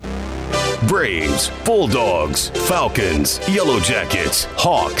Braves, Bulldogs, Falcons, Yellow Jackets,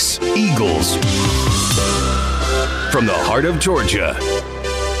 Hawks, Eagles. From the heart of Georgia,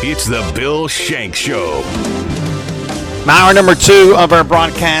 it's the Bill Shanks Show. Hour number 2 of our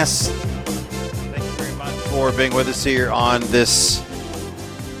broadcast. Thank you very much for being with us here on this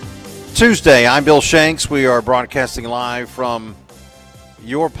Tuesday. I'm Bill Shanks. We are broadcasting live from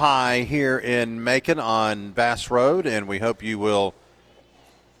Your Pie here in Macon on Bass Road, and we hope you will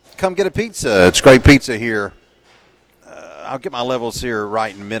come get a pizza. It's great pizza here. I'll get my levels here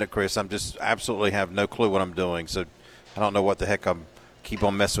right in a minute, Chris. I'm just absolutely have no clue what I'm doing, so I don't know what the heck I'm keep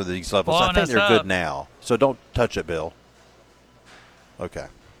on messing with these levels. I think they're good now, so don't touch it, Bill. Okay.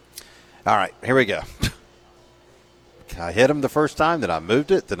 All right, here we go. I hit him the first time, then I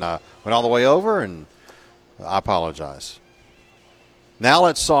moved it, then I went all the way over, and I apologize. Now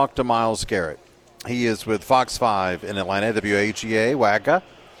let's talk to Miles Garrett. He is with Fox 5 in Atlanta, WAGA, WAGA,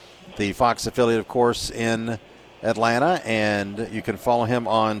 the Fox affiliate, of course, in Atlanta, and you can follow him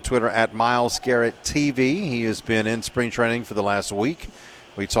on Twitter at Miles Garrett TV. He has been in spring training for the last week.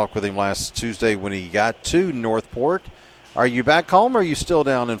 We talked with him last Tuesday when he got to Northport. Are you back home, or are you still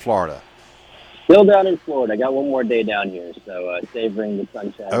down in Florida? Still down in Florida. I got one more day down here, so savoring the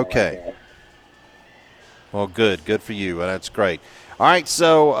sunshine. Okay. Well, good. Good for you. That's great. All right,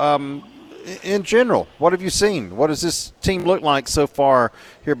 so in general, what have you seen? What does this team look like so far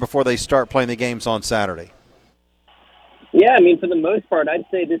here before they start playing the games on Saturday? Yeah, I mean, for the most part, I'd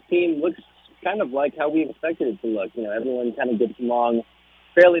say this team looks kind of like how we expected it to look. You know, everyone kind of gets along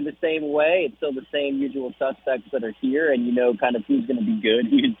fairly the same way. It's still the same usual suspects that are here, and you know kind of who's going to be good,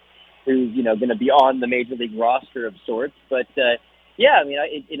 who's you know going to be on the Major League roster of sorts. But, yeah, I mean,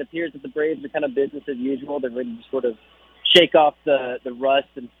 it appears that the Braves are kind of business as usual. They're ready to sort of shake off the rust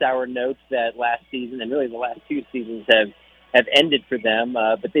and sour notes that last season and really the last 2 seasons have ended for them.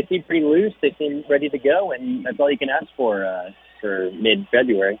 But they seem pretty loose. They seem ready to go, and that's all you can ask for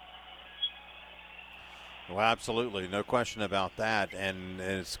mid-February. Well, absolutely, no question about that, and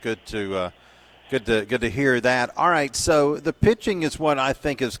it's good to hear that. All right, so the pitching is what I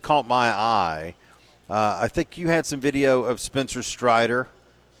think has caught my eye. I think you had some video of Spencer Strider.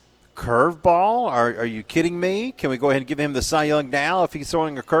 Curveball? Are you kidding me? Can we go ahead and give him the Cy Young now if he's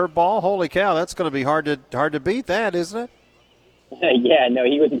throwing a curveball? Holy cow, that's going to be hard to beat that, isn't it? Yeah, no,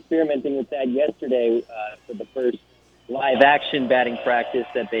 he was experimenting with that yesterday for the first live-action batting practice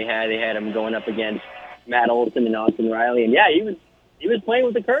that they had. They had him going up against Matt Olson and Austin Riley, and yeah, he was playing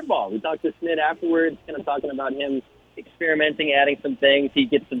with the curveball. We talked to Smith afterwards, kind of talking about him experimenting, adding some things. He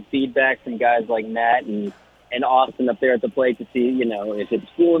gets some feedback from guys like Matt and Austin up there at the plate to see, you know, if it's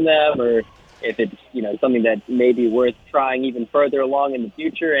fooling them or if it's, you know, something that may be worth trying even further along in the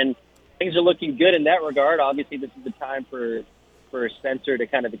future. And things are looking good in that regard. Obviously, this is the time for Spencer to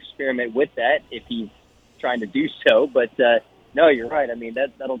kind of experiment with that if he's trying to do so. But, no, you're right. I mean,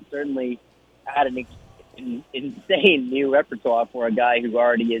 that'll certainly add an insane new repertoire for a guy who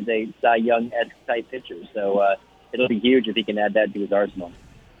already is a Cy Young-esque type pitcher. So it'll be huge if he can add that to his arsenal.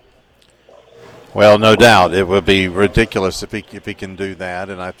 Well, no doubt. It would be ridiculous if he can do that,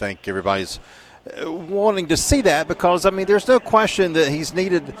 and I think everybody's wanting to see that because, I mean, there's no question that he's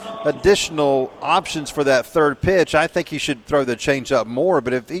needed additional options for that third pitch. I think he should throw the changeup more,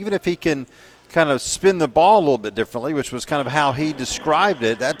 but even if he can kind of spin the ball a little bit differently, which was kind of how he described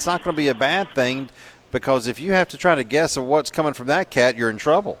it, that's not going to be a bad thing because if you have to try to guess of what's coming from that cat, you're in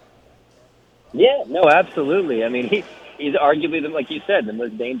trouble. Yeah, no, absolutely. I mean, he's arguably, like you said, the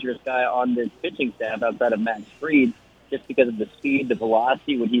most dangerous guy on this pitching staff outside of Max Fried, just because of the speed, the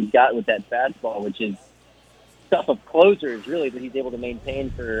velocity, what he's got with that fastball, which is stuff of closers, really, that he's able to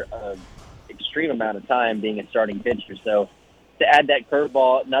maintain for an extreme amount of time being a starting pitcher. So to add that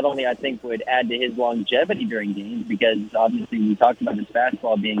curveball, not only I think would add to his longevity during games, because obviously we talked about his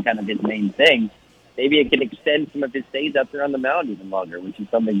fastball being kind of his main thing, maybe it can extend some of his stays up there on the mound even longer, which is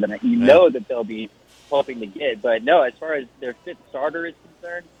something that that they'll be hoping to get. But no, as far as their fifth starter is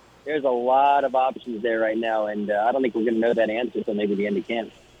concerned, there's a lot of options there right now, and I don't think we're going to know that answer until maybe the end of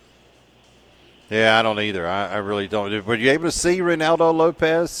camp. Yeah, I don't either. I really don't. Were you able to see Reynaldo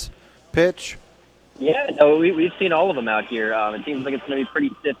Lopez pitch? Yeah, no, we've seen all of them out here. It seems like it's going to be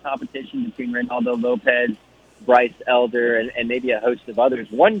pretty stiff competition between Reynaldo Lopez, Bryce Elder, and maybe a host of others.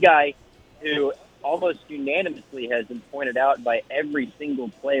 One guy who almost unanimously has been pointed out by every single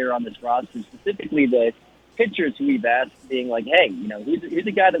player on this roster, specifically the pitchers who we've asked, being like, hey, you know, he's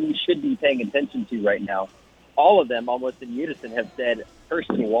a guy that we should be paying attention to right now. All of them, almost in unison, have said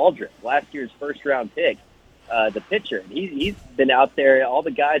Kirsten Waldrop, last year's first-round pick, the pitcher. He's been out there. All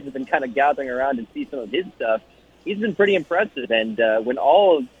the guys have been kind of gathering around to see some of his stuff. He's been pretty impressive. And when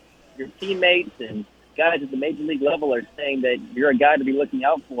all of your teammates and guys at the major league level are saying that you're a guy to be looking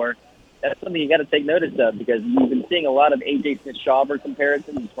out for, that's something you got to take notice of, because we've been seeing a lot of A.J. Smith-Shawver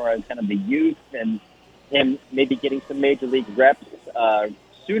comparisons as far as kind of the youth and him maybe getting some major league reps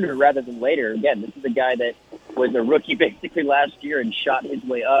sooner rather than later. Again, this is a guy that was a rookie basically last year and shot his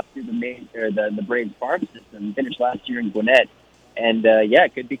way up through the Braves farm system, finished last year in Gwinnett. And,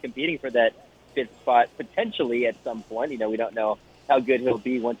 could be competing for that fifth spot potentially at some point. We don't know how good he'll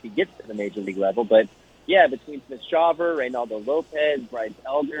be once he gets to the major league level. But, yeah, between Smith-Shawver, Reynaldo Lopez, Bryce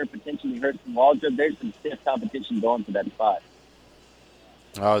Elder, potentially Hurston Waldrop, there's some stiff competition going for that spot.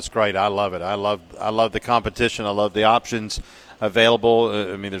 Oh, it's great. I love it. I love the competition. I love the options available.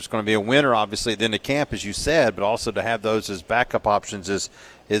 I mean, there's going to be a winner, obviously, at the end of camp, as you said, but also to have those as backup options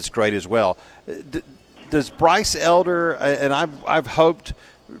is great as well. Does Bryce Elder, and I've hoped,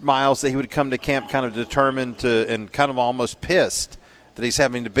 Miles, that he would come to camp kind of determined and kind of almost pissed that he's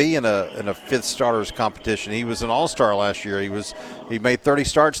having to be in a fifth starters competition. He was an all-star last year. He made 30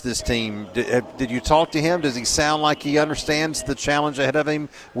 starts this team. Did you talk to him? Does he sound like he understands the challenge ahead of him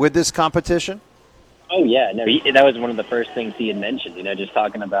with this competition? Oh, yeah. No, that was one of the first things he had mentioned, just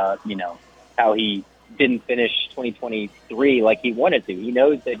talking about, how he didn't finish 2023 like he wanted to. He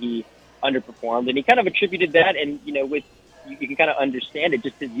knows that he underperformed, and he kind of attributed that, and, with you can kind of understand it,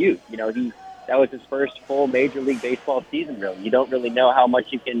 just his youth. That was his first full Major League Baseball season, really. You don't really know how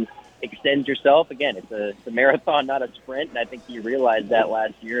much you can extend yourself. Again, it's a marathon, not a sprint, and I think he realized that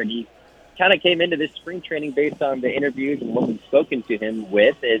last year, and he kind of came into this spring training based on the interviews and what we've spoken to him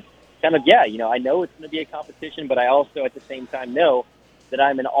with is kind of, I know it's going to be a competition, but I also at the same time know that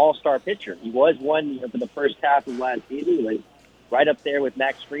I'm an all-star pitcher. He was one, for the first half of last season. He was right up there with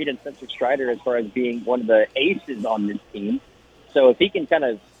Max Fried and Spencer Strider as far as being one of the aces on this team. So if he can kind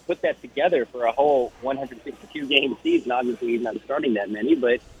of put that together for a whole 162-game season, obviously he's not starting that many,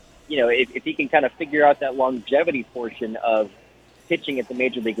 but, if he can kind of figure out that longevity portion of pitching at the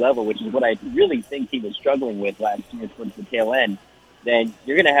major league level, which is what I really think he was struggling with last year towards the tail end, then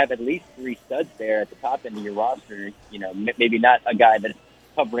you're going to have at least three studs there at the top end of your roster, maybe not a guy that's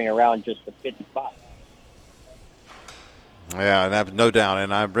hovering around just the fifth spot. Yeah, and I have no doubt,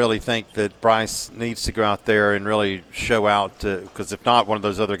 and I really think that Bryce needs to go out there and really show out, because if not, one of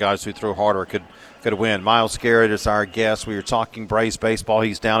those other guys who throw harder could win. Miles Garrett is our guest. We were talking Braves baseball.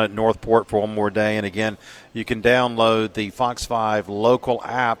 He's down at Northport for one more day, and again, you can download the Fox 5 local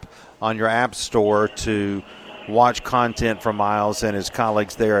app on your app store to watch content from Miles and his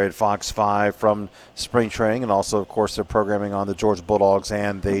colleagues there at Fox 5 from spring training, and also, of course, their programming on the Georgia Bulldogs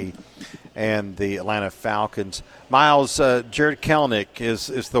and the Atlanta Falcons. Miles, Jared Kelenic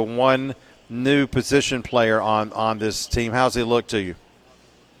is the one new position player on this team. How's he look to you?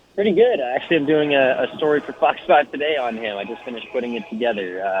 Pretty good. Actually, I'm doing a story for Fox 5 today on him. I just finished putting it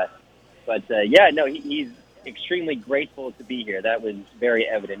together. He's extremely grateful to be here. That was very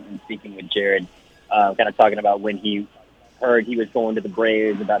evident in speaking with Jared, kind of talking about when he heard he was going to the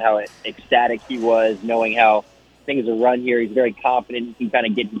Braves, about how ecstatic he was, knowing how things are run here. He's very confident he can kind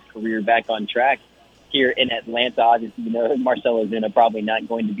of get his career back on track here in Atlanta. Obviously, Marcell Ozuna probably not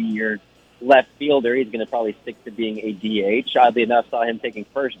going to be your left fielder. He's going to probably stick to being a DH. Oddly enough, saw him taking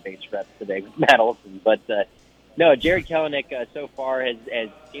first base reps today with Matt Olson. But, Jared Kelenic so far has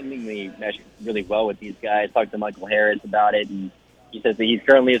seemingly meshed really well with these guys. Talked to Michael Harris about it, and he says that he's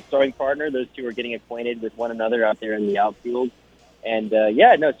currently a starting partner. Those two are getting acquainted with one another out there in the outfield. And,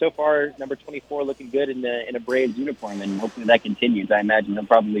 so far, number 24 looking good in a Braves uniform, and hopefully that continues. I imagine he'll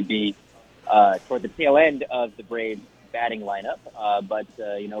probably be toward the tail end of the Braves batting lineup.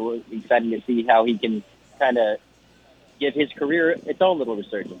 We're excited to see how he can kind of give his career its own little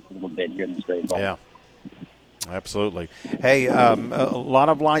resurgence a little bit here in the Braves. Yeah, absolutely. Hey, a lot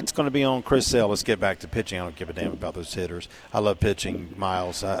of light's going to be on Chris Sale. Let's get back to pitching. I don't give a damn about those hitters. I love pitching,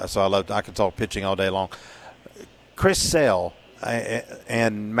 Miles, I can talk pitching all day long. Chris Sale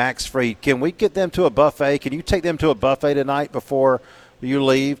and Max Fried, can we get them to a buffet? Can you take them to a buffet tonight before you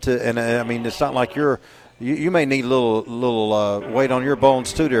leave? It's not like you may need a little weight on your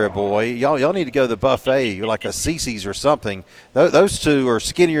bones too, dear boy. Y'all need to go to the buffet, like a Cece's or something. Those two are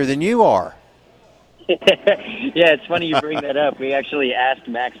skinnier than you are. Yeah, it's funny you bring that up. We actually asked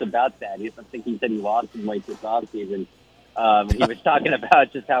Max about that. I think he said he lost some weight this offseason. He was talking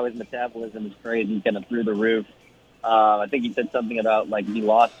about just how his metabolism is crazy, kind of through the roof. I think he said something about, he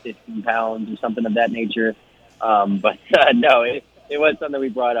lost 15 pounds or something of that nature. It was something we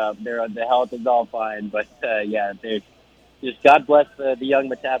brought up. The health is all fine. But, there's just God bless the young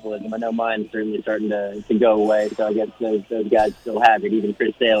metabolism. I know mine's certainly starting to go away, so I guess those guys still have it, even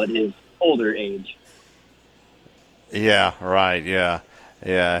Chris Sale at his older age. Yeah, right, yeah.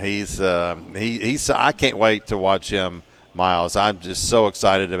 Yeah, he's I can't wait to watch him, Miles. I'm just so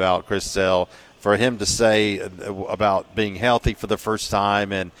excited about Chris Sale, for him to say about being healthy for the first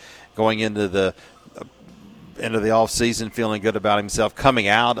time and going into the off season feeling good about himself, coming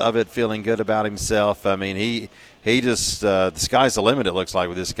out of it feeling good about himself. I mean, he just the sky's the limit, it looks like,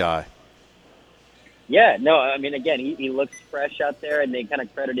 with this guy. Yeah, no, I mean, again, he looks fresh out there, and they kind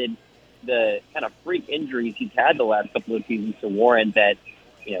of credited the kind of freak injuries he's had the last couple of seasons to warrant that,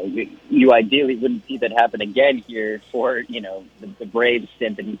 you ideally wouldn't see that happen again here for, the Braves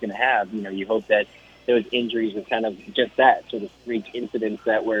stint that he's going to have. You hope that those injuries were kind of just that, sort of freak incidents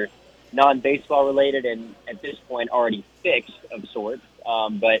that were non-baseball related and at this point already fixed of sorts.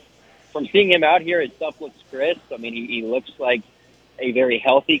 But from seeing him out here, his stuff looks crisp. I mean, he looks like a very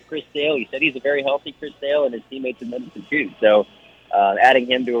healthy Chris Sale. He said he's a very healthy Chris Sale, and his teammates have noticed it too. So adding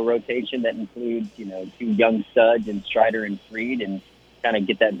him to a rotation that includes, two young studs in Strider and Fried, and kind of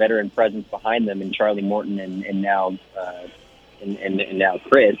get that veteran presence behind them in Charlie Morton and now now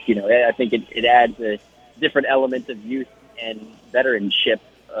Chris. I think it adds a different element of youth and veteranship,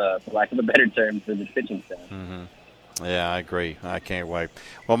 for lack of a better term, for the pitching staff. Mm-hmm. Yeah, I agree. I can't wait.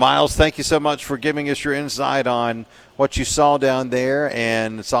 Well, Miles, thank you so much for giving us your insight on what you saw down there,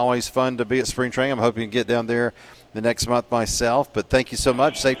 and it's always fun to be at spring training. I'm hoping to get down there the next month myself, but thank you so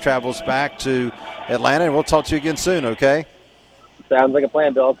much. Safe travels back to Atlanta, and we'll talk to you again soon, okay? Sounds like a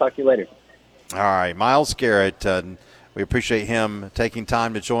plan, Bill. I'll talk to you later. All right, Miles Garrett, we appreciate him taking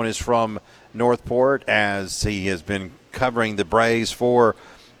time to join us from Northport, as he has been covering the Braves for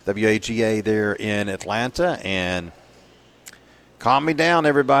WAGA there in Atlanta. And calm me down,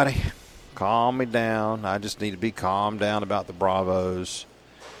 everybody. Calm me down. I just need to be calmed down about the Bravos,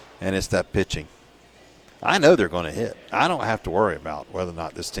 and it's that pitching. I know they're going to hit. I don't have to worry about whether or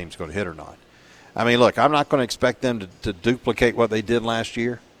not this team's going to hit or not. I mean, look, I'm not going to expect them to duplicate what they did last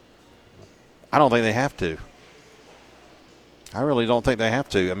year. I don't think they have to. I really don't think they have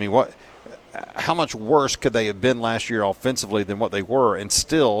to. I mean, how much worse could they have been last year offensively than what they were and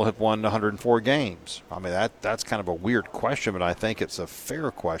still have won 104 games? I mean, that's kind of a weird question, but I think it's a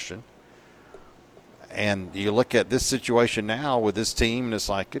fair question. And you look at this situation now with this team, and it's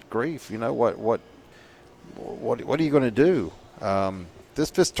like, good grief, what are you going to do? This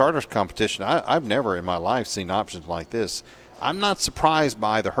fifth starters competition, I've never in my life seen options like this. I'm not surprised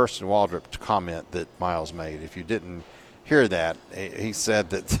by the Hurston Waldrop comment that Miles made. If you didn't hear that, he said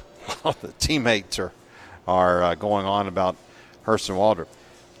that the teammates are going on about Hurston Waldrop.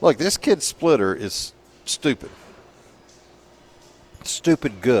 Look, this kid's splitter is stupid.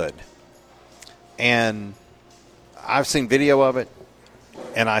 Stupid good. And I've seen video of it,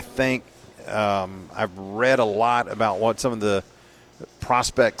 and I think I've read a lot about what some of the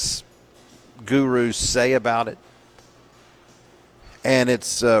prospects gurus say about it. And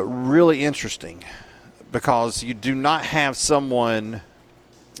it's really interesting because you do not have someone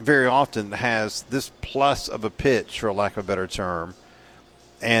very often that has this plus of a pitch, for lack of a better term,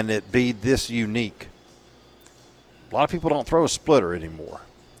 and it be this unique. A lot of people don't throw a splitter anymore.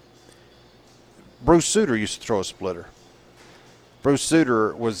 Bruce Sutter used to throw a splitter. Bruce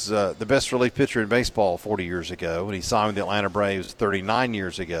Sutter was the best relief pitcher in baseball 40 years ago, and he signed with the Atlanta Braves 39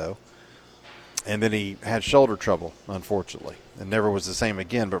 years ago. And then he had shoulder trouble, unfortunately, and never was the same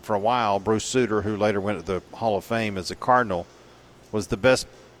again. But for a while, Bruce Sutter, who later went to the Hall of Fame as a Cardinal, was the best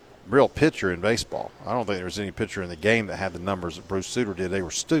real pitcher in baseball. I don't think there was any pitcher in the game that had the numbers that Bruce Sutter did. They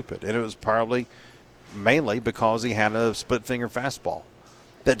were stupid, and it was probably mainly because he had a split-finger fastball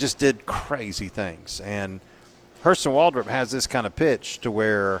that just did crazy things. And Hurston Waldrop has this kind of pitch to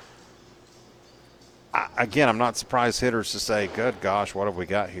where, again, I'm not surprised hitters to say, good gosh, what have we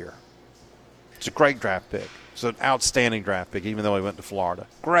got here? It's a great draft pick. It's an outstanding draft pick, even though he went to Florida.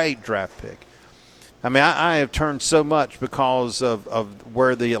 Great draft pick. I mean, I have turned so much because of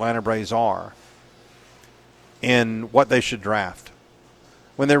where the Atlanta Braves are in what they should draft.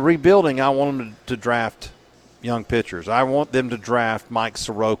 When they're rebuilding, I want them to draft young pitchers. I want them to draft Mike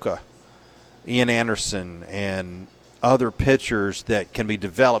Soroka, Ian Anderson, and other pitchers that can be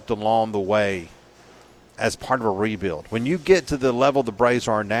developed along the way as part of a rebuild. When you get to the level the Braves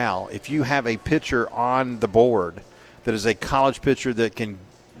are now, if you have a pitcher on the board that is a college pitcher that can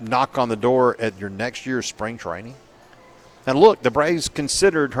knock on the door at your next year's spring training. And look, the Braves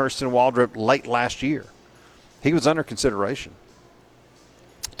considered Hurston Waldrop late last year. He was under consideration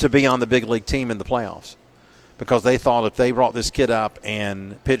to be on the big league team in the playoffs because they thought if they brought this kid up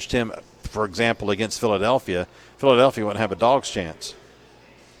and pitched him, for example, against Philadelphia, Philadelphia wouldn't have a dog's chance.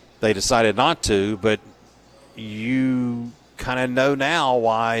 They decided not to, but you kind of know now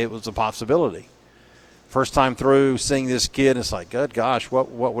why it was a possibility. First time through, seeing this kid, it's like, good gosh, what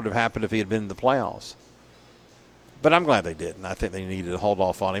would have happened if he had been in the playoffs? But I'm glad they didn't. I think they needed to hold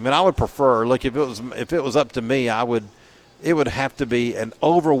off on him. And I would prefer, look, if it was up to me, it would have to be an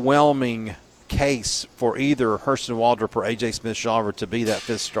overwhelming case for either Hurston Waldrop or A.J. Smith-Shawver to be that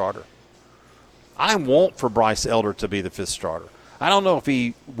fifth starter. I want for Bryce Elder to be the fifth starter. I don't know if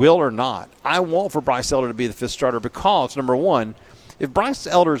he will or not. I want for Bryce Elder to be the fifth starter because, number one, if Bryce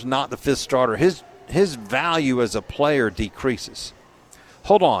Elder is not the fifth starter, his value as a player decreases.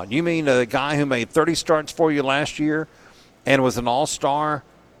 Hold on. You mean a guy who made 30 starts for you last year and was an all-star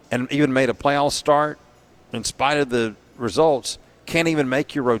and even made a playoff start in spite of the results can't even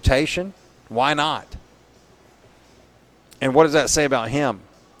make your rotation? Why not? And what does that say about him?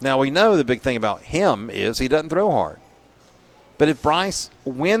 Now, we know the big thing about him is he doesn't throw hard. But if Bryce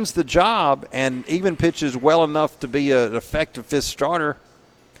wins the job and even pitches well enough to be an effective fifth starter,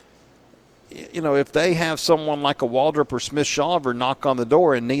 if they have someone like a Waldrop or Smith-Shawver knock on the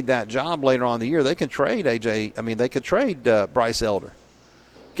door and need that job later on in the year, they can trade they could trade Bryce Elder.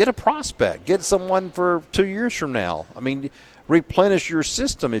 Get a prospect. Get someone for 2 years from now. Replenish your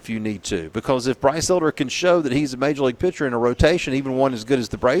system if you need to. Because if Bryce Elder can show that he's a major league pitcher in a rotation, even one as good as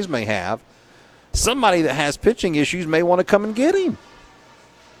the Braves may have, somebody that has pitching issues may want to come and get him.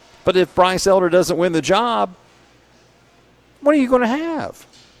 But if Bryce Elder doesn't win the job, what are you going to have?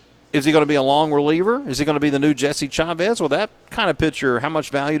 Is he going to be a long reliever? Is he going to be the new Jesse Chavez? Well, that kind of pitcher, how much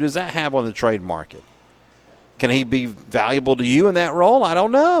value does that have on the trade market? Can he be valuable to you in that role? I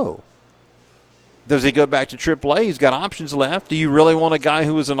don't know. Does he go back to AAA? He's got options left. Do you really want a guy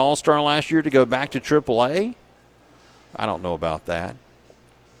who was an all-star last year to go back to AAA? I don't know about that.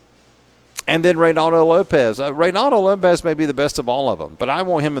 And then Reynaldo Lopez. Reynaldo Lopez may be the best of all of them, but I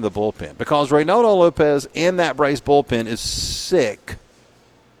want him in the bullpen because Reynaldo Lopez in that Braves bullpen is sick.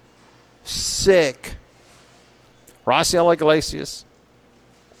 Sick. Raciel Iglesias,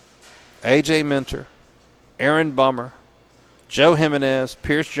 A.J. Minter, Aaron Bummer, Joe Jimenez,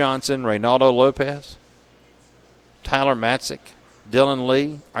 Pierce Johnson, Reynaldo Lopez, Tyler Matzik, Dylan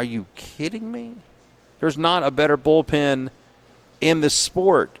Lee. Are you kidding me? There's not a better bullpen in the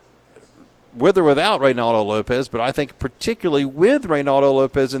sport with or without Reynaldo Lopez, but I think particularly with Reynaldo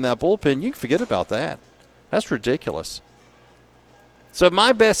Lopez in that bullpen, you can forget about that. That's ridiculous. So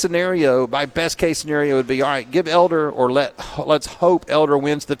my best case scenario would be, all right, give Elder or let's hope Elder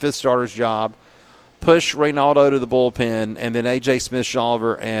wins the fifth starter's job, push Reynaldo to the bullpen, and then A.J.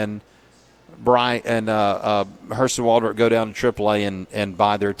 Smith-Shawver and Hurston Waldrop go down to AAA and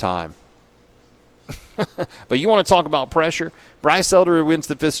buy their time. But you want to talk about pressure? Bryce Elder wins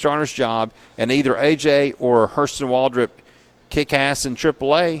the fifth starter's job, and either A.J. or Hurston Waldrop kick ass in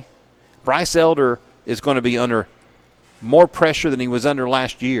AAA. Bryce Elder is going to be under more pressure than he was under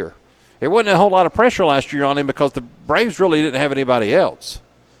last year. There wasn't a whole lot of pressure last year on him because the Braves really didn't have anybody else.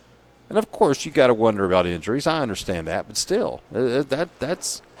 And, of course, you got to wonder about injuries. I understand that, but still,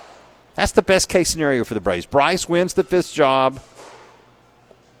 that's the best-case scenario for the Braves. Bryce wins the fifth job.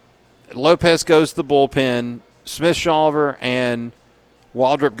 Lopez goes to the bullpen. Smith-Shawver and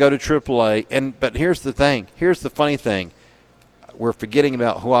Waldrop go to AAA. But here's the thing. Here's the funny thing. We're forgetting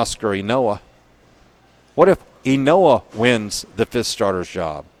about Huascar Ynoa. What if Ynoa wins the fifth starter's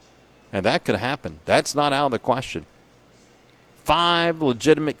job? And that could happen. That's not out of the question. 5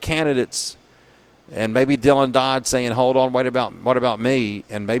 legitimate candidates, and maybe Dylan Dodd saying, hold on, what about me?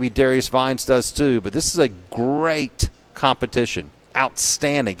 And maybe Darius Vines does too. But this is a great competition.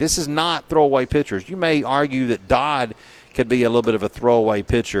 Outstanding. This is not throwaway pitchers. You may argue that Dodd could be a little bit of a throwaway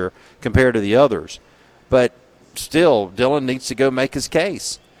pitcher compared to the others. But still, Dylan needs to go make his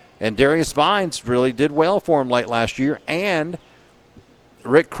case. And Darius Vines really did well for him late last year. And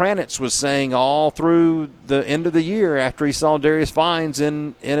Rick Kranitz was saying all through the end of the year after he saw Darius Vines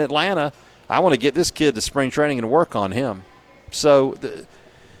in Atlanta, I want to get this kid to spring training and work on him. So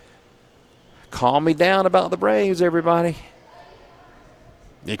calm me down about the Braves, everybody.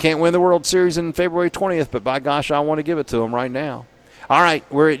 You can't win the World Series in February 20th, but by gosh, I want to give it to them right now. All right,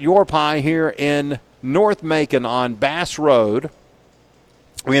 we're at Your Pie here in North Macon on Bass Road.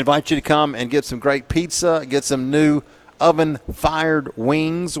 We invite you to come and get some great pizza, get some new oven-fired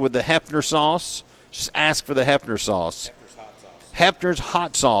wings with the Hefner sauce. Just ask for the Hefner sauce. Hefner's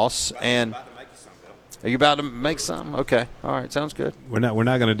hot sauce. And are you about to make some? Okay. All right. Sounds good. We're not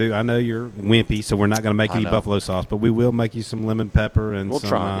going to do. I know you're wimpy, so we're not going to make any buffalo sauce, but we will make you some lemon pepper and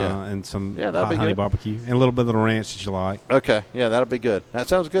some hot honey barbecue and a little bit of the ranch that you like. Okay. Yeah, that'll be good. That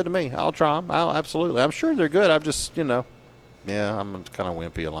sounds good to me. I'll try them. Absolutely. I'm sure they're good. I'm just, Yeah, I'm kind of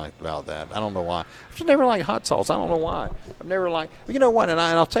wimpy about that. I don't know why. I've just never liked hot sauce. I don't know why. I've never liked. You know what? And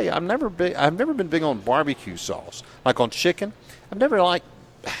I'll tell you, I've never been big on barbecue sauce. Like on chicken, I've never liked.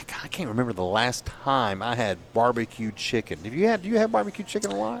 God, I can't remember the last time I had barbecue chicken. Do you have barbecue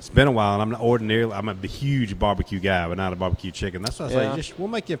chicken a lot? It's been a while, and I'm a huge barbecue guy, but not a barbecue chicken. That's what I say. We'll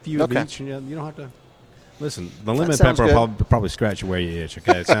make you a few of each, and you don't have to. Listen, the lemon pepper will probably scratch where you itch.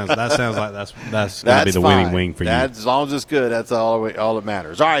 Okay, that sounds like that's going to be the winning wing for you. As long as it's good, that's all that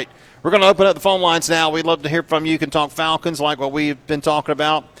matters. All right, we're going to open up the phone lines now. We'd love to hear from you. You can talk Falcons like what we've been talking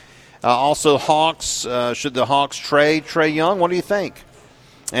about. Also, Hawks. Should the Hawks trade Trae Young? What do you think?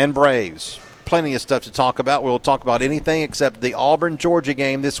 And Braves. Plenty of stuff to talk about. We'll talk about anything except the Auburn-Georgia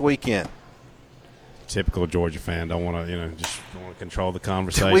game this weekend. Typical Georgia fan. Don't want to, just want to control the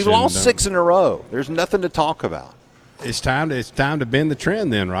conversation. We've lost 6 in a row. There's nothing to talk about. It's time to bend the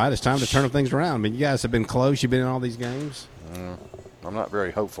trend then, right? It's time to turn things around. I mean, you guys have been close. You've been in all these games. I'm not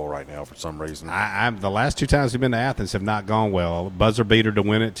very hopeful right now for some reason. The last 2 times we've been to Athens have not gone well. Buzzer beater to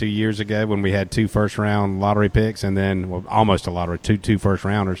win it 2 years ago when we had 2 first-round lottery picks and then almost a lottery, two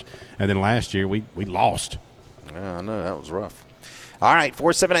first-rounders. And then last year we lost. Yeah, I know. That was rough. All right,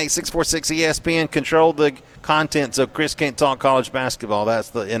 478-646-ESPN. Control the content so Chris can't talk college basketball. That's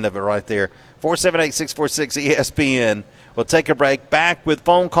the end of it right there. 478-646-ESPN. We'll take a break. Back with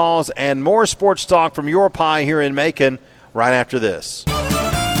phone calls and more sports talk from your pie here in Macon right after this.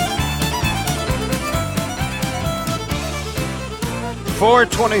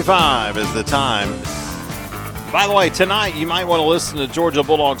 4:25 is the time. By the way, tonight you might want to listen to Georgia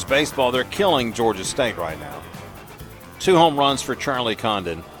Bulldogs baseball. They're killing Georgia State right now. 2 home runs for Charlie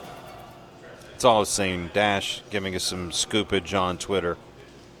Condon. That's all I've seen. Dash giving us some scoopage on Twitter.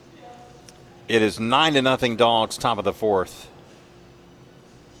 It is 9-0 Dogs, top of the 4th.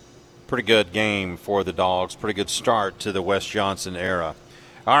 Pretty good game for the Dogs. Pretty good start to the Wes Johnson era.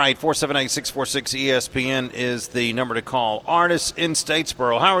 All right, 478-646-ESPN is the number to call. Artist in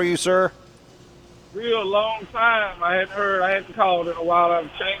Statesboro. How are you, sir? Real long time. I hadn't called in a while. I've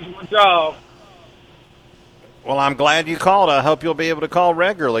changed my job. Well, I'm glad you called. I hope you'll be able to call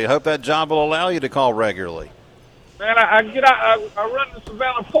regularly. I hope that job will allow you to call regularly. Man, I get out. I run the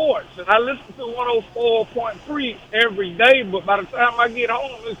Savannah ports, and I listen to 104.3 every day. But by the time I get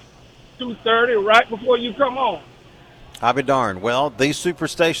home, it's 2:30, right before you come on. I'll be darned. Well,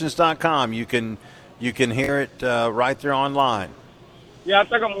 thesesuperstations.com. You can hear it right there online. Yeah, I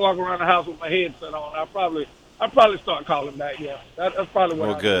think I'm gonna walk around the house with my headset on. I'll probably start calling back. Yeah, that's probably what.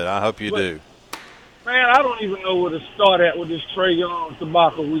 Well, good. I hope you do. Man, I don't even know where to start at with this Trae Young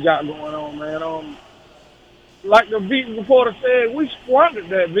debacle we got going on, man. Like the beat reporter said, we squandered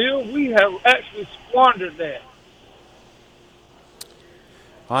that, Bill. We have actually squandered that.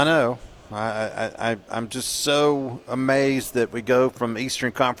 I know. I'm just so amazed that we go from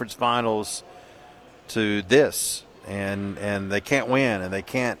Eastern Conference Finals to this, and they can't win, and they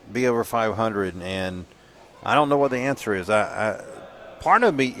can't be over 500, and I don't know what the answer is. Part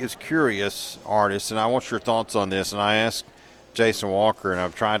of me is curious, Artist, and I want your thoughts on this. And I asked Jason Walker, and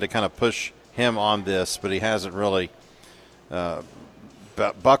I've tried to kind of push him on this, but he hasn't really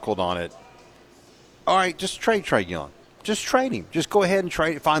buckled on it. All right, just trade Trae Young. Just trade him. Just go ahead and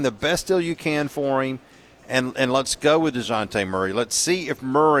trade. Find the best deal you can for him, and let's go with DeJounte Murray. Let's see if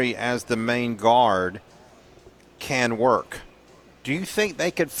Murray as the main guard can work. Do you think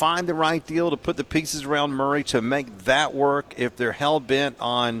they could find the right deal to put the pieces around Murray to make that work if they're hell-bent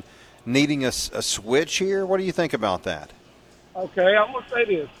on needing a switch here? What do you think about that? Okay, I'm going to say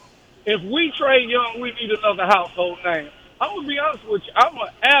this. If we trade Young, we need another household name. I'm going to be honest with you. I'm an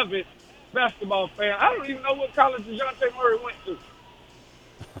avid basketball fan. I don't even know what college DeJounte Murray went to.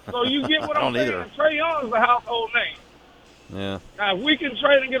 So you get what I'm saying? Trae Young's a household name. Yeah. Now, if we can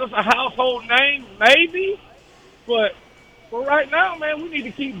trade and get us a household name, maybe, but right now, man, we need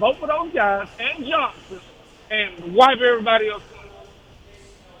to keep both of those guys and Johnson and wipe everybody else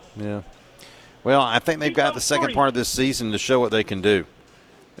clean. Yeah. Well, I think they've got the second part of this season to show what they can do.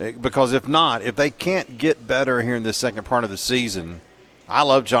 Because if not, if they can't get better here in the second part of the season, I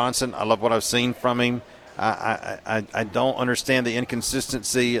love Johnson. I love what I've seen from him. I don't understand the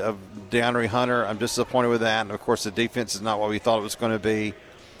inconsistency of DeAndre Hunter. I'm disappointed with that. And, of course, the defense is not what we thought it was going to be.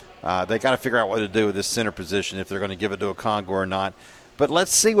 They got to figure out what to do with this center position if they're going to give it to a Congo or not. But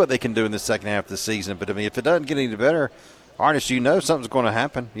let's see what they can do in the second half of the season. But, I mean, if it doesn't get any better, Artist, you know something's going to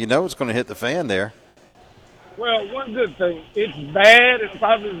happen. You know it's going to hit the fan there. Well, one good thing, it's bad and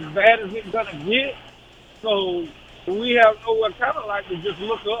probably as bad as it's going to get. So we have nowhere kind of like to just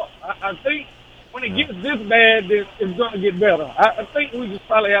look up. I think when it gets this bad, then it's going to get better. I think we just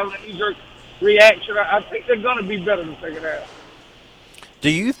probably have a knee-jerk reaction. I think they're going to be better in the second half. Do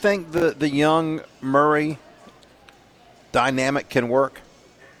you think the young Murray dynamic can work?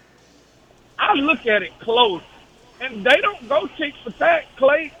 I look at it close, and they don't go tick for tack.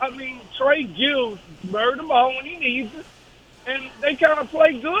 Trey gives Murray the ball when he needs it, and they kind of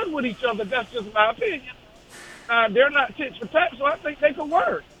play good with each other. That's just my opinion. They're not tick for tack, so I think they can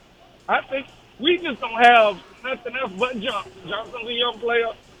work. I think we just don't have nothing else but Johnson. Johnson's a young player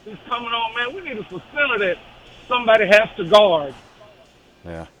who's coming on, man. We need a center that somebody has to guard.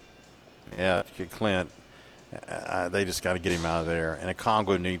 Yeah, Clint. They just got to get him out of there, and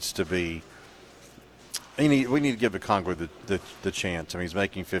Okongwu needs to be. We need to give Okongwu the chance. I mean, he's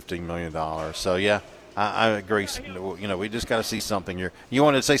making $15 million. So yeah, I agree. You know, we just got to see something here. You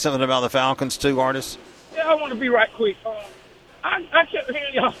wanted to say something about the Falcons too, Artis? Yeah, I want to be right quick. I kept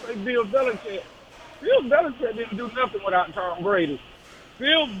hearing y'all say Bill Belichick. Bill Belichick didn't do nothing without Tom Brady.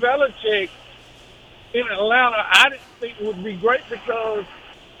 Bill Belichick in Atlanta, I didn't think would be great because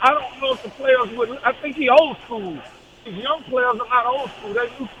I don't know if the players would. I think he old school. These young players are not old school. They're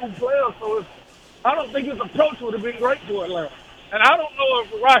new school players, so I don't think his approach would have been great for Atlanta. And I don't know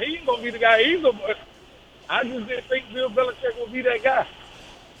if Raheem's going to be the guy either, but I just didn't think Bill Belichick would be that guy.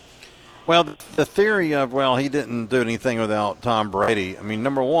 Well, the theory of, he didn't do anything without Tom Brady. I mean,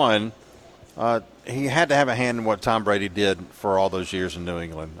 number one, he had to have a hand in what Tom Brady did for all those years in New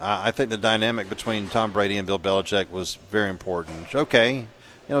England. I think the dynamic between Tom Brady and Bill Belichick was very important. Okay,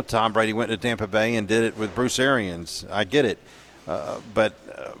 Tom Brady went to Tampa Bay and did it with Bruce Arians. I get it.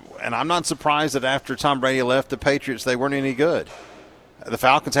 And I'm not surprised that after Tom Brady left the Patriots, they weren't any good. The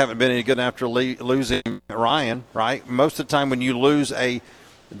Falcons haven't been any good after losing Ryan, right? Most of the time when you lose a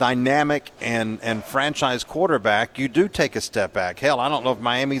dynamic and franchise quarterback, you do take a step back. Hell, I don't know if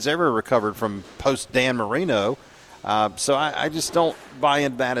Miami's ever recovered from post Dan Marino. So I just don't buy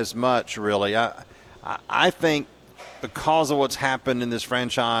into that as much, really. I think because of what's happened in this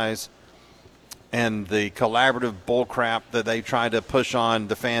franchise and the collaborative bullcrap that they tried to push on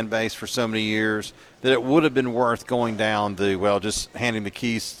the fan base for so many years, that it would have been worth going down just handing the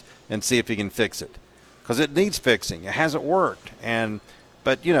keys and see if he can fix it. Because it needs fixing. It hasn't worked.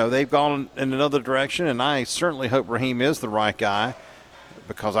 But they've gone in another direction, and I certainly hope Raheem is the right guy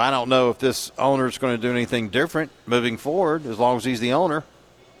because I don't know if this owner is going to do anything different moving forward as long as he's the owner.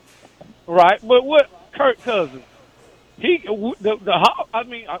 Right, but what Kirk Cousins?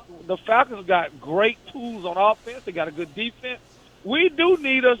 The Falcons got great tools on offense. They got a good defense. We do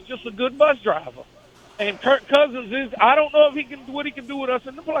need just a good bus driver. And Kirk Cousins I don't know if he can do what he can do with us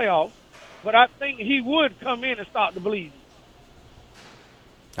in the playoffs, but I think he would come in and stop the bleeding.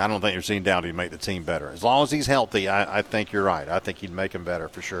 I don't think there's any doubt he'd make the team better. As long as he's healthy, I think you're right. I think he'd make him better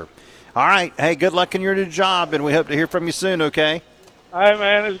for sure. All right. Hey, good luck in your new job, and we hope to hear from you soon, okay? All right,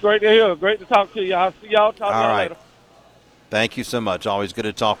 man. It's great to hear. Great to talk to you. I'll see y'all. Talk to y'all later. Thank you so much. Always good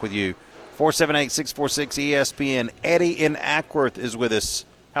to talk with you. 478-646-ESPN. Eddie in Ackworth is with us.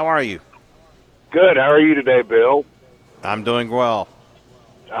 How are you? Good. How are you today, Bill? I'm doing well.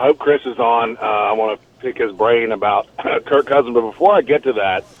 I hope Chris is on. I want to pick his brain about Kirk Cousins. But before I get to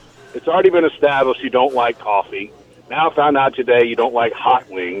that, it's already been established you don't like coffee. Now I found out today you don't like hot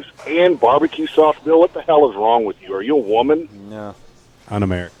wings and barbecue sauce. Bill, what the hell is wrong with you? Are you a woman? No.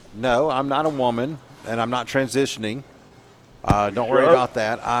 Un-American. No, I'm not a woman, and I'm not transitioning. Don't worry about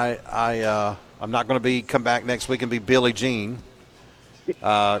that. I'm not going to come back next week and be Billie Jean.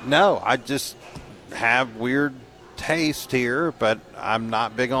 No, I just have weird taste here, but I'm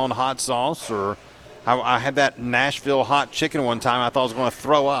not big on hot sauce. Or I had that Nashville hot chicken one time. I thought I was going to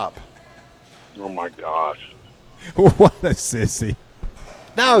throw up. Oh my gosh! What a sissy!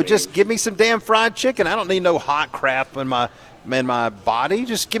 No, just give me some damn fried chicken. I don't need no hot crap in my body.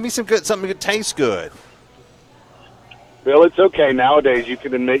 Just give me something that tastes good. Bill, it's okay. Nowadays, you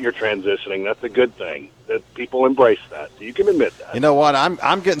can admit you're transitioning. That's a good thing. That people embrace that. So you can admit that. You know what?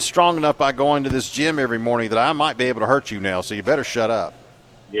 I'm getting strong enough by going to this gym every morning that I might be able to hurt you now, so you better shut up.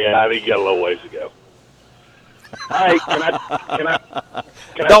 Yeah, I think you got a little ways to go. All right, can I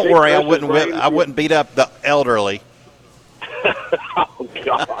Don't worry, I wouldn't beat up the elderly. Oh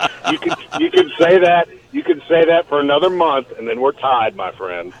God. You can say that. You can say that for another month and then we're tied, my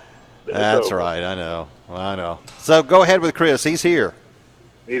friend. That's right. I know. So go ahead with Chris. He's here.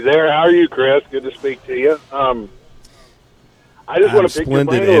 He's there. How are you, Chris? Good to speak to you. I just want to pick your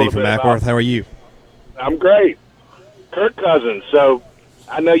brain a Eddie little from bit Ackworth. How are you? I'm great. Kirk Cousins. So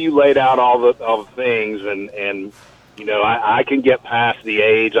I know you laid out all the things, and I can get past the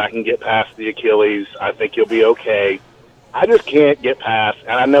age. I can get past the Achilles. I think you'll be okay. I just can't get past,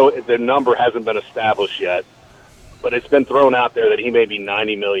 and I know the number hasn't been established yet, but it's been thrown out there that he may be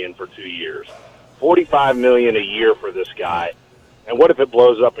 $90 million for 2 years, $45 million a year for this guy. And what if it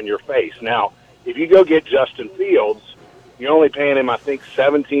blows up in your face? Now, if you go get Justin Fields, you're only paying him, I think,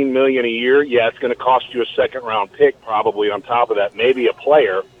 $17 million a year. Yeah, it's going to cost you a second-round pick probably on top of that, maybe a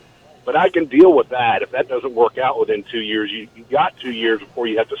player. But I can deal with that. If that doesn't work out within 2 years, you got 2 years before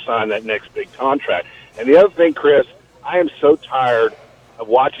you have to sign that next big contract. And the other thing, Chris, I am so tired of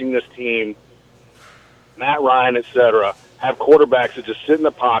watching this team, Matt Ryan, et cetera, have quarterbacks that just sit in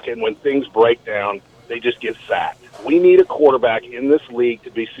the pocket, and when things break down, they just get sacked. We need a quarterback in this league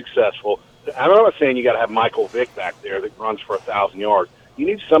to be successful. I'm not saying you got to have Michael Vick back there that runs for 1,000 yards. You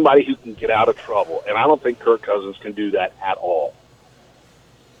need somebody who can get out of trouble, and I don't think Kirk Cousins can do that at all.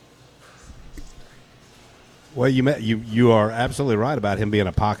 Well, you are absolutely right about him being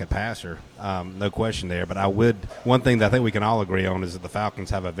a pocket passer, no question there. But one thing that I think we can all agree on is that the Falcons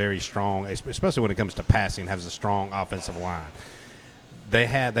have a very strong, especially when it comes to passing, has a strong offensive line. They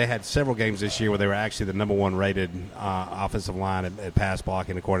had several games this year where they were actually the number one rated offensive line at pass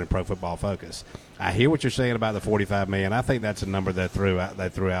blocking according to Pro Football Focus. I hear what you're saying about the $45 million. I think that's a number they threw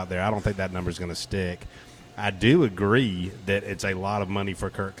out there. I don't think that number is going to stick. I do agree that it's a lot of money for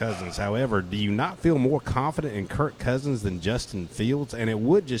Kirk Cousins. However, do you not feel more confident in Kirk Cousins than Justin Fields? And it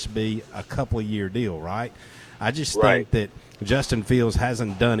would just be a couple-year deal, right? I just think that Justin Fields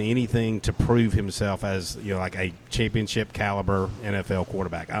hasn't done anything to prove himself as, like a championship caliber NFL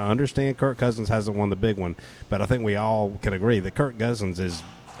quarterback. I understand Kirk Cousins hasn't won the big one, but I think we all can agree that Kirk Cousins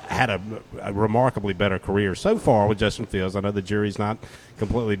had a remarkably better career so far with Justin Fields. I know the jury's not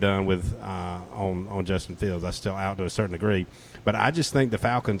completely done with on Justin Fields. That's still out to a certain degree. But I just think the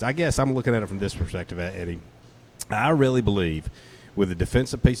Falcons, I guess I'm looking at it from this perspective, Eddie. I really believe with the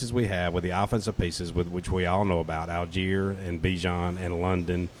defensive pieces we have, with the offensive pieces, which we all know about, Algier and Bijan and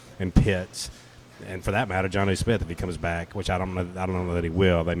London and Pitts, and for that matter, Johnny Smith if he comes back, which I don't know that he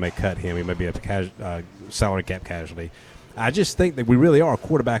will. They may cut him. He may be a salary cap casualty. I just think that we really are a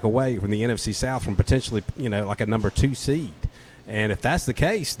quarterback away from the NFC South from potentially, like a number 2 seed. And if that's the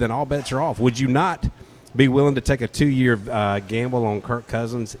case, then all bets are off. Would you not be willing to take a 2-year gamble on Kirk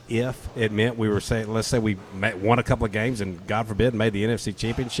Cousins if it meant we were saying, let's say we won a couple of games and, God forbid, made the NFC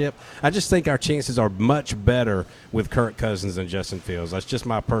Championship? I just think our chances are much better with Kirk Cousins than Justin Fields. That's just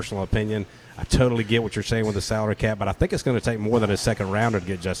my personal opinion. I totally get what you're saying with the salary cap, but I think it's going to take more than a second rounder to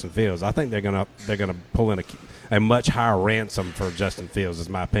get Justin Fields. I think they're going to pull in a much higher ransom for Justin Fields, is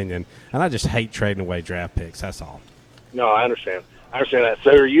my opinion. And I just hate trading away draft picks. That's all. No, I understand. I understand that.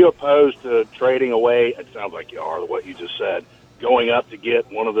 So are you opposed to trading away, it sounds like you are, what you just said, going up to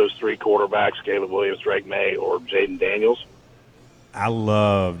get one of those 3 quarterbacks, Caleb Williams, Drake May, or Jaden Daniels? I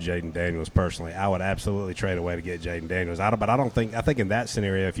love Jaden Daniels personally. I would absolutely trade away to get Jaden Daniels. I think in that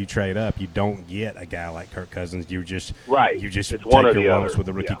scenario, if you trade up, you don't get a guy like Kirk Cousins. You just it's take one or your the lumps other. with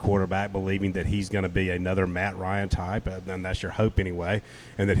a rookie quarterback, believing that he's going to be another Matt Ryan type, and that's your hope anyway,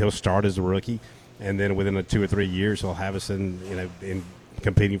 and that he'll start as a rookie, and then within 2 or 3 years he'll have us in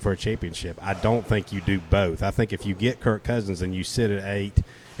competing for a championship. I don't think you do both. I think if you get Kirk Cousins and you sit at 8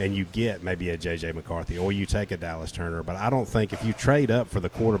 and you get maybe a J.J. McCarthy or you take a Dallas Turner, but I don't think if you trade up for the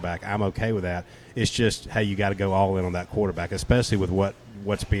quarterback, I'm okay with that. It's just, hey, you got to go all in on that quarterback, especially with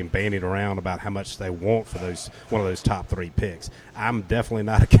what's being bandied around about how much they want for one of those top 3 picks. I'm definitely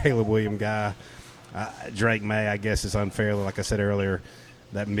not a Caleb Williams guy. Drake May, I guess, is unfair. Like I said earlier,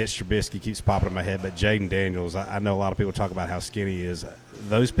 that Mitch Trubisky keeps popping in my head. But Jaden Daniels, I know a lot of people talk about how skinny he is.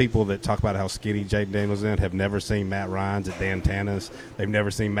 Those people that talk about how skinny Jaden Daniels is have never seen Matt Ryan's at Dan Tana's. They've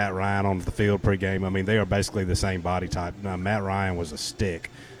never seen Matt Ryan on the field pregame. I mean, they are basically the same body type. Now, Matt Ryan was a stick.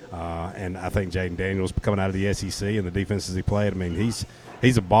 And I think Jaden Daniels, coming out of the SEC and the defenses he played, I mean, he's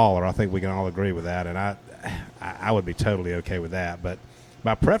a baller. I think we can all agree with that. And I would be totally okay with that. But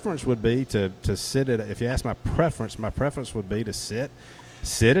my preference would be to sit at – if you ask my preference would be to sit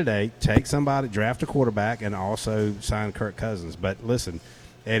at 8, take somebody, draft a quarterback, and also sign Kirk Cousins. But listen,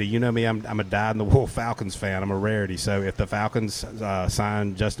 Eddie, you know me, I'm a dyed-in-the-wool Falcons fan. I'm a rarity. So if the Falcons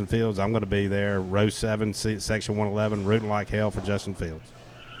sign Justin Fields, I'm going to be there, row 7, section 111, rooting like hell for Justin Fields.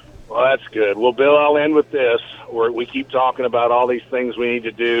 Well, that's good. Well, Bill, I'll end with this. We keep talking about all these things we need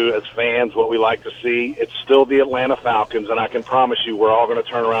to do as fans, what we like to see. It's still the Atlanta Falcons, and I can promise you we're all going to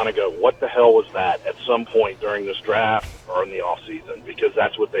turn around and go, what the hell was that at some point during this draft or in the offseason, because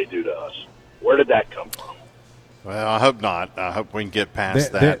that's what they do to us. Where did that come from? Well, I hope not. I hope we can get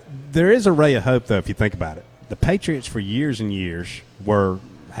past that. There is a ray of hope, though, if you think about it. The Patriots for years and years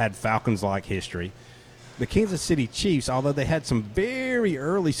had Falcons-like history. The Kansas City Chiefs, although they had some very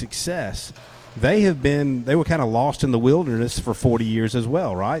early success, they were kind of lost in the wilderness for 40 years as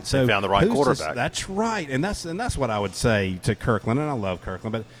well, right? So they found the right quarterback. That's right, and that's what I would say to Kirkland, and I love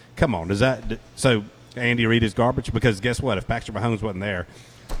Kirkland, but come on, so Andy Reid is garbage? Because guess what? If Patrick Mahomes wasn't there,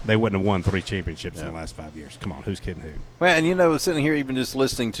 they wouldn't have won 3 championships in the last 5 years. Come on, who's kidding who? Well, and sitting here even just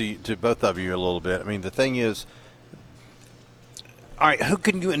listening to both of you a little bit, I mean, the thing is, all right, who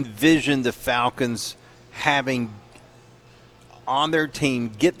can you envision the Falcons having on their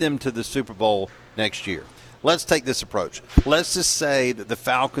team, get them to the Super Bowl next year? Let's take this approach. Let's just say that the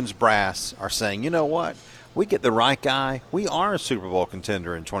Falcons brass are saying, you know what? We get the right guy, we are a Super Bowl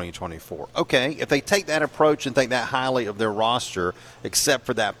contender in 2024. Okay, if they take that approach and think that highly of their roster, except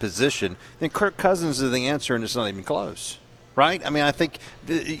for that position, then Kirk Cousins is the answer, and it's not even close, right? I mean, I think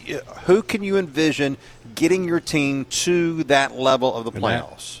who can you envision getting your team to that level of the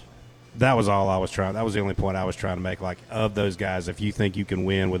playoffs? That was all I was trying. That was the only point I was trying to make. Like, of those guys, if you think you can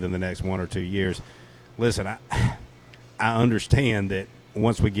win within the next 1 or 2 years, listen, I understand that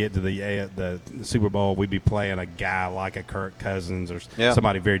once we get to the Super Bowl, we'd be playing a guy like a Kirk Cousins or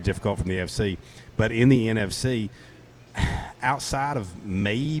somebody very difficult from the NFC. But in the NFC, outside of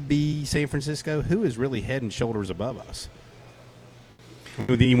maybe San Francisco, who is really head and shoulders above us?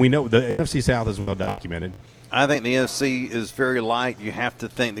 We know the NFC South is well documented. I think the NFC is very light. You have to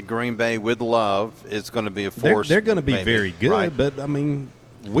think that Green Bay, with love, is going to be a force. They're going to be maybe, very good, right? But, I mean,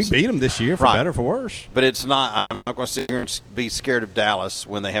 we beat them this year for better or for worse. But it's not – I'm not going to sit here and be scared of Dallas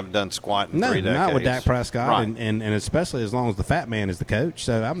when they haven't done squat in 3 decades. No, not with Dak Prescott, right. and especially as long as the fat man is the coach.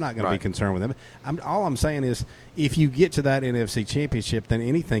 So I'm not going to be concerned with them. All I'm saying is if you get to that NFC championship, then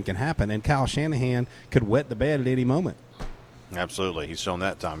anything can happen, and Kyle Shanahan could wet the bed at any moment. Absolutely. He's shown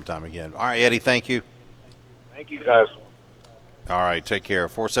that time and time again. All right, Eddie, thank you. Thank you, guys. All right, take care.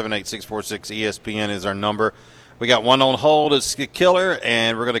 478-646-ESPN is our number. We got one on hold. It's a killer,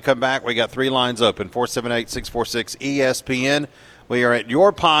 and we're going to come back. We got 3 lines open, 478-646-ESPN. We are at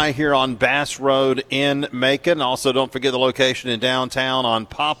Your Pie here on Bass Road in Macon. Also, don't forget the location in downtown on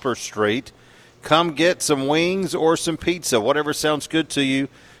Poplar Street. Come get some wings or some pizza, whatever sounds good to you. You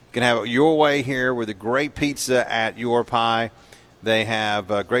can have it your way here with a great pizza at Your Pie. They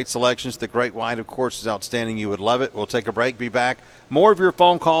have great selections. The Great White, of course, is outstanding. You would love it. We'll take a break, be back. More of your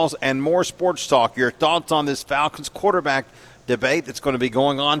phone calls and more sports talk. Your thoughts on this Falcons quarterback debate that's going to be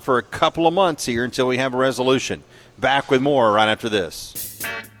going on for a couple of months here until we have a resolution. Back with more right after this.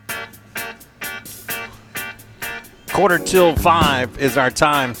 4:45 is our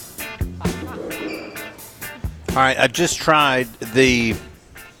time. All right, I just tried the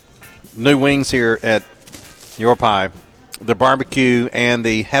new wings here at Your Pie. The barbecue and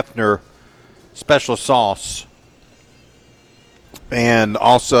the Hefner special sauce, and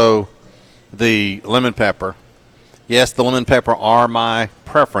also the lemon pepper. Yes, the lemon pepper are my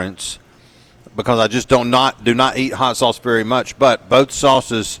preference because I just do not eat hot sauce very much. But both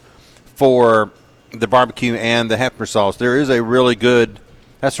sauces for the barbecue and the Hefner sauce, there is a really good.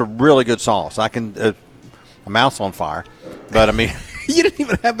 That's a really good sauce. I can. My mouth's on fire, but I mean, you didn't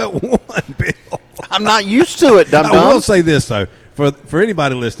even have that one, Bill. I'm not used to it, dum-dum. I will say this, though. For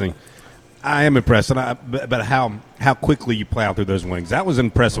anybody listening, I am impressed but how quickly you plow through those wings. That was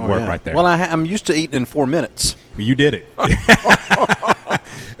impressive work right there. Well, I'm used to eating in 4 minutes. You did it.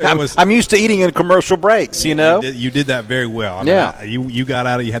 I'm used to eating in commercial breaks, you know? You did that very well. I mean, you got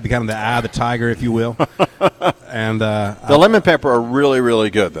out of it. You had the eye of the tiger, if you will. And the lemon pepper are really, really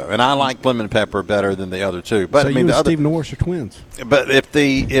good, though. And I like lemon pepper better than the other two. But so I mean, you and Steve Norris are twins. But if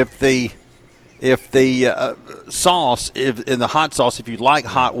the sauce, in the hot sauce, if you like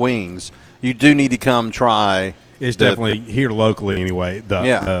hot wings, you do need to come try. It's definitely here locally anyway.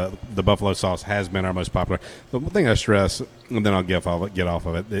 The buffalo sauce has been our most popular. The one thing I stress, and then I'll get off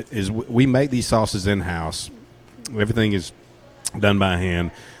of it, is we make these sauces in house. Everything is done by hand.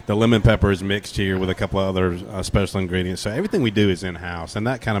 The lemon pepper is mixed here with a couple of other special ingredients. So everything we do is in house, and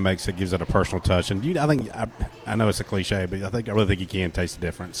that kind of gives it a personal touch. And I know it's a cliche, but I really think you can taste the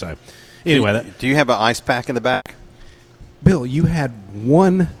difference. So anyway, do you have an ice pack in the back? Bill, you had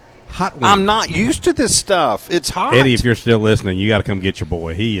one hot wing. I'm not used to this stuff. It's hot. Eddie, if you're still listening, you got to come get your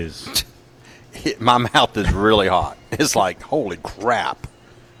boy. He is. My mouth is really hot. It's like, holy crap.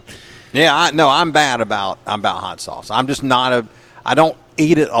 Yeah, I'm bad about hot sauce. I'm just not I don't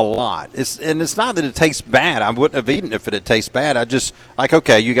eat it a lot. It's not that it tastes bad. I wouldn't have eaten it if it tastes bad. I just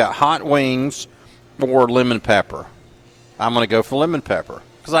okay, you got hot wings or lemon pepper. I'm going to go for lemon pepper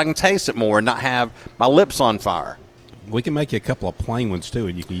because I can taste it more and not have my lips on fire. We can make you a couple of plain ones, too,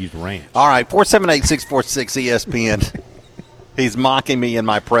 and you can use ranch. All right, 478-646-ESPN. He's mocking me in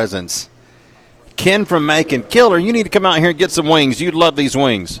my presence. Ken from Macon. Killer, you need to come out here and get some wings. You'd love these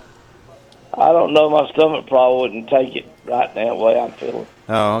wings. I don't know. My stomach probably wouldn't take it right now the way I'm feeling.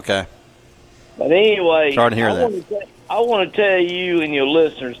 Oh, okay. But anyway, sorry to hear that. I want to tell you and your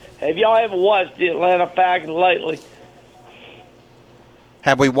listeners, have y'all ever watched the Atlanta Falcons lately?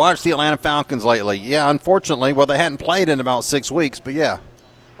 Have we watched the Atlanta Falcons lately? Yeah, unfortunately. Well, they hadn't played in about 6 weeks, but yeah.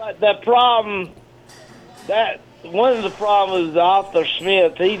 But the problem, one of the problems is Arthur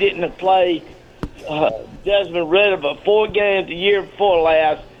Smith. He didn't play Desmond Ritter but 4 games the year before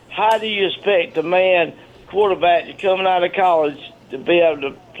last. How do you expect a man quarterback that's coming out of college to be able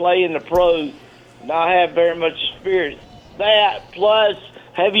to play in the pros, not have very much experience? That, plus,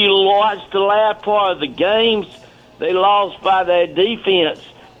 have you watched the last part of the games? They lost by their defense.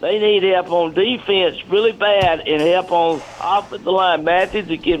 They need help on defense really bad and help on offensive line. Matthews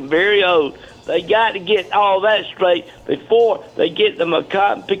is getting very old. They got to get all that straight before they get the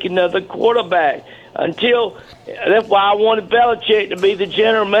McCott and pick another quarterback. That's why I wanted Belichick to be the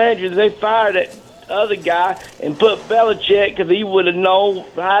general manager. They fired that other guy and put Belichick because he would have known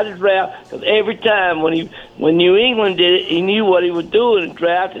how to draft. Because every time when New England did it, he knew what he was doing and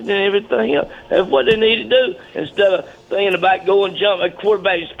drafted and everything else. That's what they need to do instead of thinking about going jump a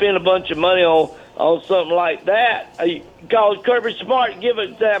quarterback and spend a bunch of money on something like that. Because Kirby Smart, give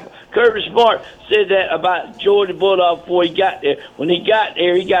an example. Kirby Smart said that about Georgia Bulldog before he got there. When he got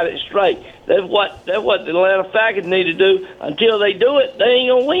there, he got it straight. That's what the Atlanta Falcons need to do. Until they do it, they ain't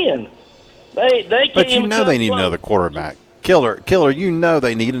gonna win. They can't. But you know they need another quarterback. Killer, you know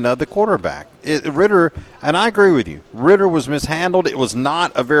they need another quarterback. Ritter, and I agree with you, Ritter was mishandled. It was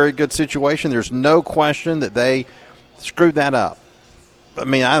not a very good situation. There's no question that they screwed that up. I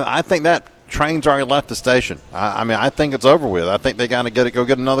mean, I think that train's already left the station. I think it's over with. I think they got to go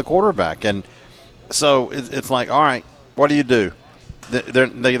get another quarterback. And so it's like, all right, what do you do?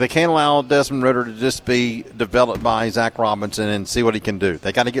 They can't allow Desmond Ritter to just be developed by Zach Robinson and see what he can do.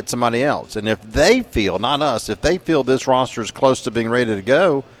 They got to get somebody else. And if they feel, not us, if they feel this roster is close to being ready to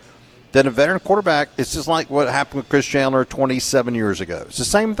go, then a veteran quarterback, it's just like what happened with Chris Chandler 27 years ago. It's the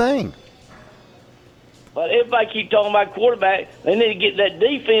same thing. But everybody keep talking about quarterback. They need to get that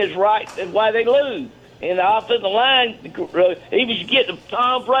defense right. That's why they lose. And the offensive line, even if you get to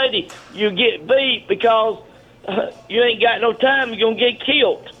Tom Brady, you get beat because you ain't got no time. You're going to get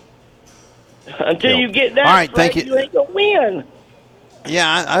killed. Until you get that all right, straight, thank you. You ain't going to win.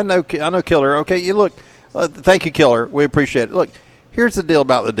 Yeah, I know, Killer. Okay, you look. Thank you, Killer. We appreciate it. Look, here's the deal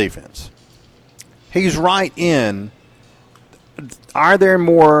about the defense. He's right in. Are there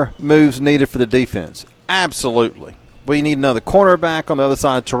more moves needed for the defense? Absolutely. We need another cornerback on the other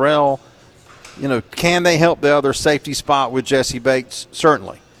side of Terrell. You know, can they help the other safety spot with Jesse Bates?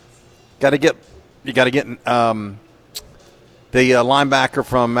 Certainly. You got to get the linebacker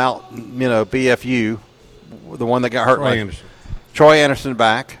from BFU, the one that got hurt. Troy Anderson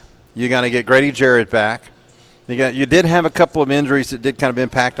back. You got to get Grady Jarrett back. You did have a couple of injuries that did kind of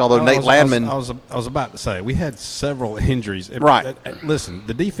impact, although Nate Landman. I was about to say, we had several injuries. Right. Listen,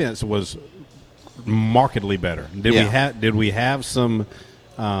 the defense was markedly better. Did we have some,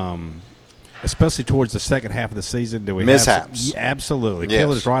 especially towards the second half of the season, did we mishaps? Absolutely. Yes.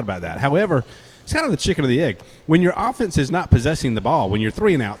 Killer's right about that. However, it's kind of the chicken or the egg. When your offense is not possessing the ball, when you're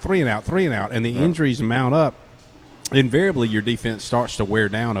 3 and out, and the injuries mount up, invariably your defense starts to wear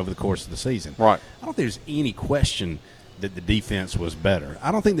down over the course of the season. Right. I don't think there's any question that the defense was better.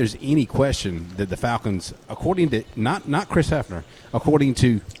 I don't think there's any question that the Falcons, according to not Chris Hefner, according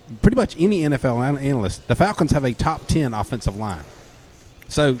to pretty much any NFL analyst, the Falcons have a top 10 offensive line.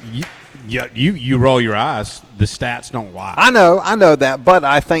 So you roll your eyes. The stats don't lie. I know that, but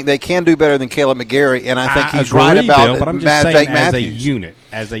I think they can do better than Caleb McGarry, and I think he's right about Bill, but I'm just saying as a unit,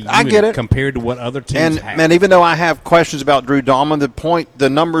 I get it. Compared to what other teams have. And even though I have questions about Drew Dahlman, the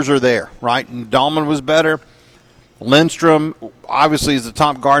numbers are there, right? And Dahlman was better. Lindstrom obviously is the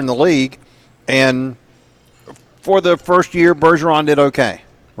top guard in the league, and for the first year, Bergeron did okay,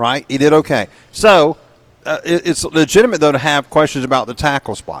 right? He did okay. So it's legitimate, though, to have questions about the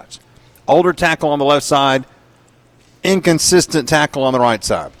tackle spots. Older tackle on the left side, inconsistent tackle on the right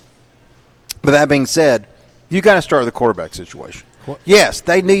side. But that being said, you got to start with the quarterback situation. Yes,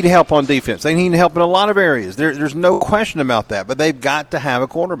 they need help on defense. They need help in a lot of areas. There's no question about that, but they've got to have a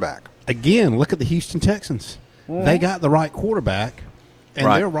quarterback. Again, look at the Houston Texans. They got the right quarterback, and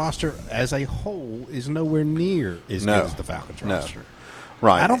their roster as a whole is nowhere near as good as the Falcons roster.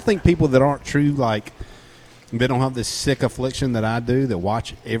 Right. I don't think people that aren't true, like, they don't have this sick affliction that I do that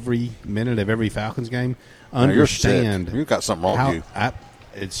watch every minute of every Falcons game, understand. You've got something wrong with you.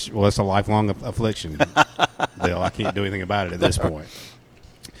 It's a lifelong affliction, Bill. I can't do anything about it at this point.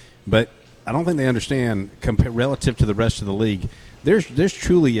 But I don't think they understand, relative to the rest of the league, there's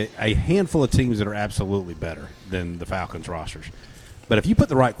truly a handful of teams that are absolutely better than the Falcons rosters. But if you put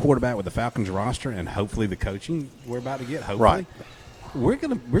the right quarterback with the Falcons roster and hopefully the coaching we're about to get, hopefully, we're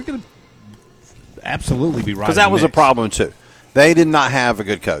gonna absolutely be right. Because that was a problem too. They did not have a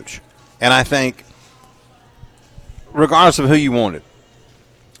good coach, and I think, regardless of who you wanted,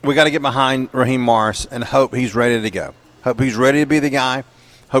 we got to get behind Raheem Morris and hope he's ready to go. Hope he's ready to be the guy.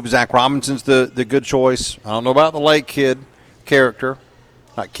 Hope Zach Robinson's the good choice. I don't know about the Lake character.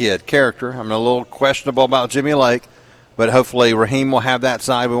 I'm a little questionable about Jimmy Lake, but hopefully Raheem will have that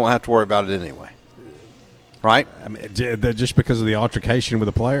side. We won't have to worry about it anyway. Right? I mean, just because of the altercation with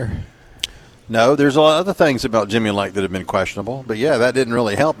the player? No, there's a lot of other things about Jimmy Lake that have been questionable. But, yeah, that didn't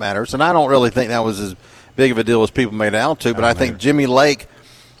really help matters. And I don't really think that was as big of a deal as people made it out to. But I think Jimmy Lake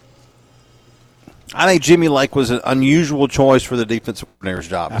was an unusual choice for the defensive coordinator's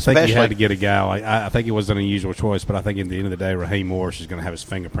job. I think you had to get a guy like I think it was an unusual choice, but I think at the end of the day, Raheem Morris is going to have his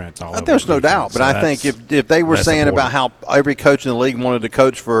fingerprints all over. There's no doubt, but I think if they were saying about how every coach in the league wanted to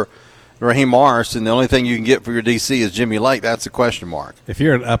coach for Raheem Morris, and the only thing you can get for your DC is Jimmy Lake, that's a question mark. If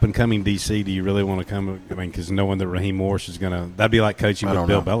you're an up-and-coming DC, do you really want to come? I mean, because knowing that Raheem Morris is going to – that'd be like coaching with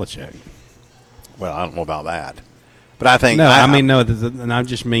Bill Belichick. Well, I don't know about that. But I think – and I'm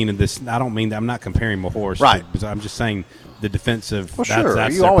just meaning this – I don't mean that – I'm not comparing Morris. Right. I'm just saying the defensive – well, sure.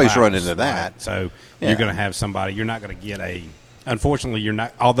 You always run into that. Right? So you're going to have somebody – you're not going to get a – unfortunately, you're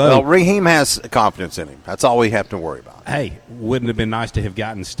not – although – well, Raheem has confidence in him. That's all we have to worry about. Hey, wouldn't it have been nice to have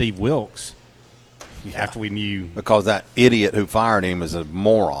gotten Steve Wilks after we knew – because that idiot who fired him is a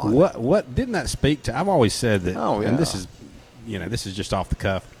moron. What didn't that speak to – I've always said that – oh, yeah. And this is – this is just off the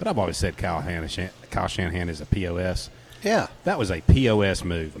cuff, but I've always said Kyle Shanahan is a POS. Yeah. That was a POS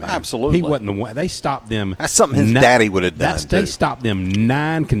move, man. Absolutely. He wasn't the one. They stopped them. That's something his daddy would have done, They stopped them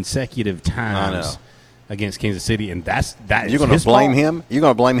 9 consecutive times against Kansas City, and that you're going to blame him? You're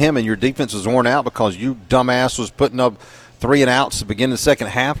going to blame him, and your defense was worn out because you dumbass was putting up 3 and outs to begin the second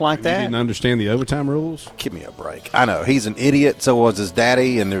half like that? You didn't understand the overtime rules? Give me a break. I know. He's an idiot. So was his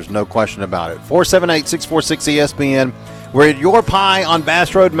daddy, and there's no question about it. 478-646-ESPN. We're at Your Pie on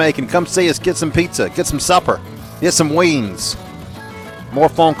Bass Road, Macon. Come see us. Get some pizza. Get some supper. Get some wings. More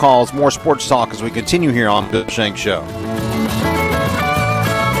phone calls, more sports talk as we continue here on the Bill Shanks Show.